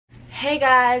Hey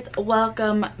guys,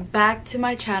 welcome back to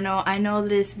my channel. I know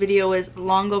this video is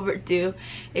long overdue.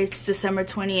 It's December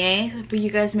 28th, but you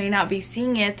guys may not be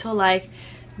seeing it till like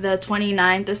the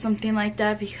 29th or something like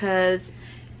that because,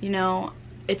 you know,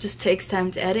 it just takes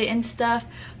time to edit and stuff.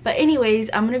 But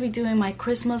anyways, I'm gonna be doing my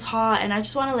Christmas haul, and I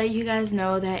just want to let you guys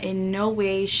know that in no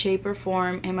way, shape, or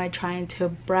form am I trying to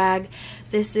brag.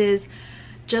 This is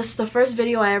just the first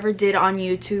video I ever did on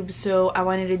YouTube, so I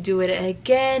wanted to do it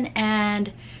again,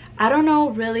 and I don't know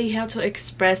really how to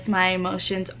express my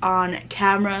emotions on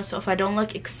camera, so if I don't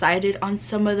look excited on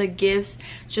some of the gifts,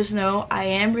 just know I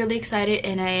am really excited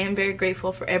and I am very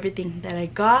grateful for everything that I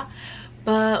got.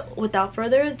 But without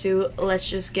further ado, let's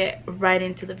just get right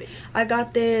into the video. I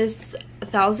got this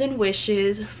 1,000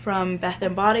 Wishes from Bath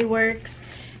and Body Works,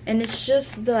 and it's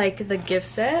just like the gift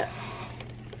set,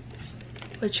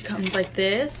 which comes like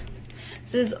this.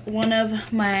 This is one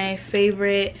of my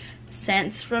favorite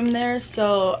scents from there,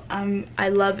 so I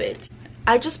love it.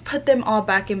 I just put them all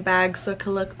back in bags so it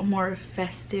could look more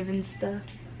festive and stuff.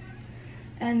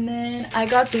 And then I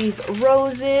got these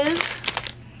roses.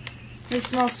 They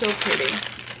smell so pretty.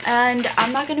 And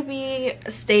I'm not gonna be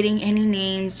stating any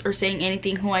names or saying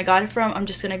anything who I got it from. I'm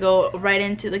just gonna go right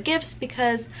into the gifts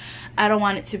because I don't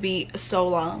want it to be so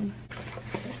long.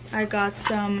 I got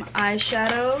some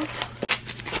eyeshadows,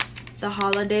 the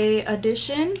holiday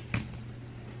edition,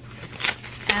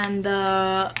 and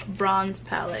the bronze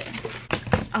palette.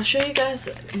 I'll show you guys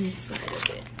the inside of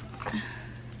it.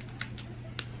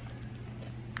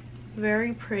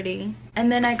 Very pretty. And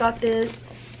then I got this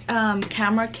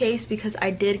camera case because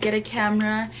I did get a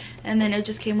camera, and then it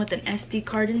just came with an SD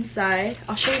card inside.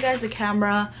 I'll show you guys the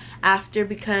camera after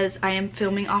because I am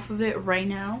filming off of it right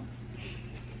now.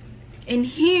 In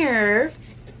here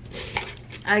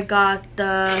I got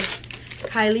the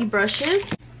Kylie brushes.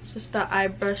 It's just the eye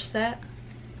brush set.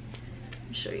 Let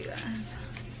me show you guys.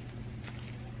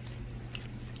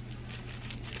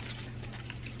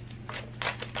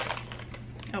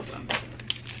 Oh,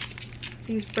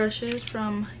 these brushes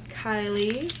from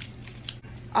Kylie.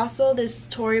 Also this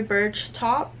Tory Burch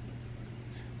top.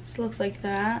 Just looks like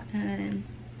that. And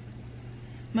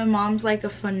my mom's like a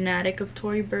fanatic of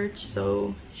Tory Burch,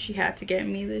 so she had to get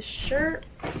me this shirt,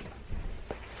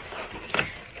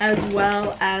 as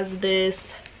well as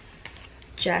this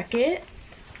jacket.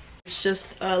 It's just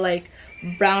a like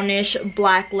brownish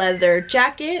black leather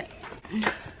jacket.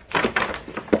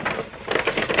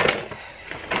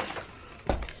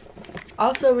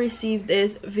 Also received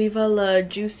this Viva La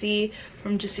Juicy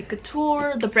from Juicy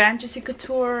Couture, the brand Juicy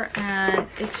Couture, and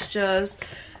it's just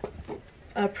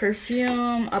a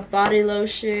perfume, a body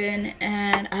lotion,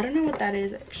 and I don't know what that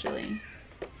is actually.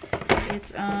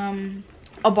 It's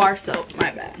a bar soap, my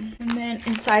bad. And then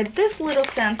inside this little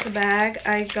Santa bag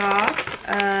I got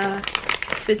a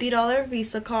 $50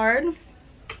 Visa card.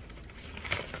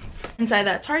 Inside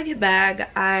that Target bag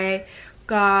I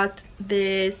got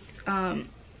this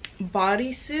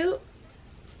bodysuit,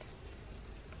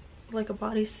 like a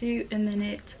bodysuit, and then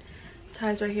it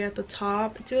ties right here at the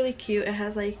top. It's really cute. It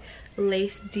has like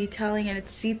lace detailing and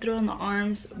it's see-through on the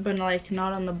arms but like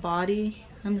not on the body,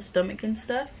 on the stomach and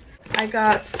stuff. I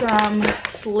got some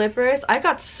slippers. I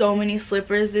got so many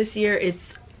slippers this year,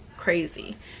 it's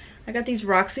crazy. I got these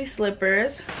Roxy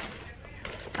slippers,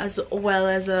 as well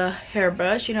as a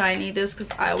hairbrush. You know I need this because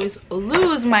I always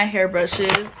lose my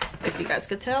hairbrushes. If you guys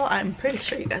could tell, I'm pretty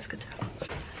sure you guys could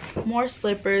tell. More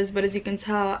slippers, but as you can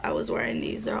tell, I was wearing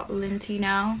these. They're all linty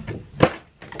now.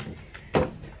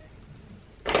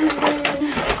 And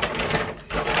then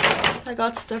I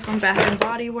got stuff from Bath and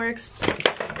Body Works.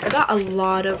 I got a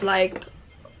lot of like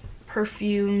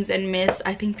perfumes and mists.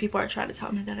 I think people are trying to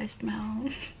tell me that I smell.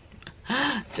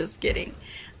 Just kidding.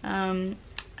 I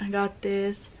got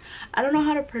this, I don't know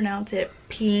how to pronounce it,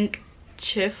 pink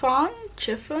chiffon,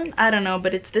 I don't know,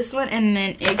 but it's this one, and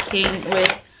then it came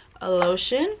with a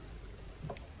lotion.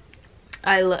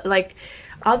 I like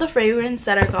all the fragrance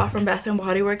that I got from Bath and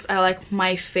Body Works. I like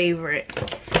my favorite.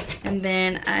 And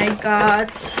then I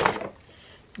got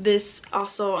this,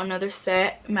 also another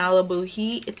set, Malibu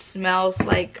Heat. It smells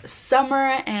like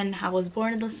summer, and I was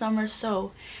born in the summer,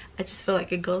 so I just feel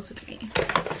like it goes with me.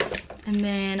 And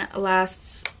then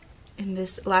last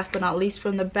but not least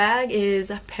from the bag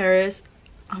is Paris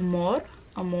Amor,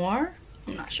 I'm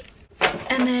not sure.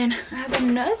 And then I have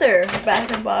another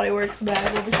Bath and Body Works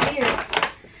bag over here.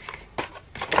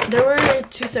 There were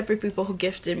two separate people who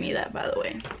gifted me that, by the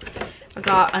way. I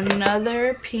got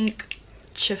another pink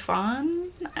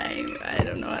chiffon, I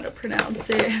don't know how to pronounce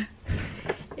it,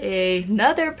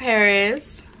 another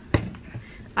Paris.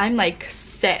 I'm like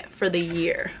set for the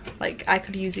year. Like I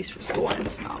could use these for school and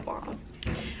it's not bomb.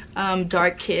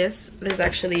 Dark Kiss. There's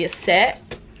actually a set,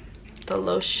 the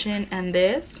lotion and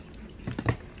this.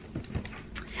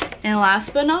 And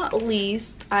last but not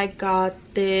least, I got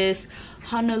this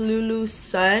Honolulu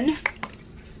Sun.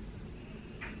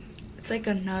 It's like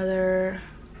another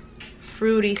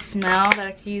fruity smell that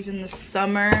I could use in the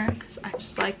summer because I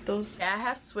just like those. Yeah, I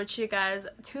have switched you guys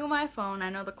to my phone. I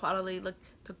know the quality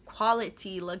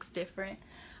looks different,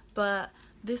 but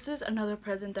this is another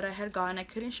present that I had gotten. I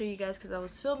couldn't show you guys because I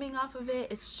was filming off of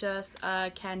it. It's just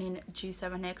a Canon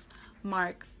G7X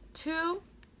Mark II.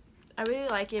 I really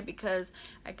like it because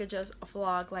I could just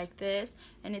vlog like this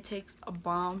and it takes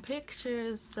bomb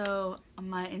pictures, so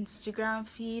my Instagram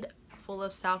feed full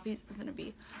of selfies is gonna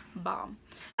be bomb.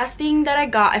 Last thing that I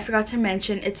got, I forgot to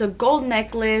mention, it's a gold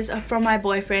necklace from my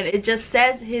boyfriend. It just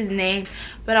says his name,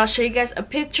 but I'll show you guys a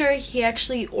picture. He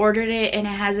actually ordered it and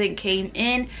it hasn't came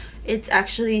in. It's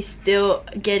actually still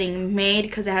getting made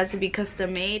because it has to be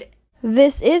custom made.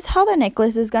 This is how the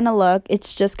necklace is gonna look.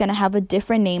 It's just gonna have a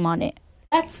different name on it.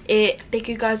 That's it. Thank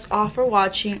you guys all for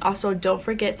watching. Also, don't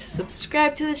forget to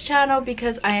subscribe to this channel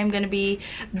because I am going to be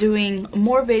doing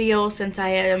more videos since I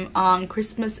am on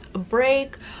Christmas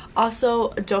break.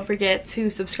 Also, don't forget to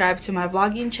subscribe to my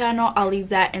vlogging channel. I'll leave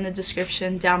that in the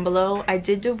description down below. I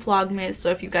did do Vlogmas, so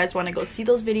if you guys want to go see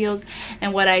those videos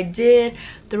and what I did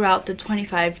throughout the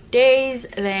 25 days,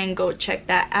 then go check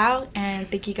that out.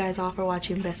 And thank you guys all for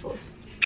watching. Besos.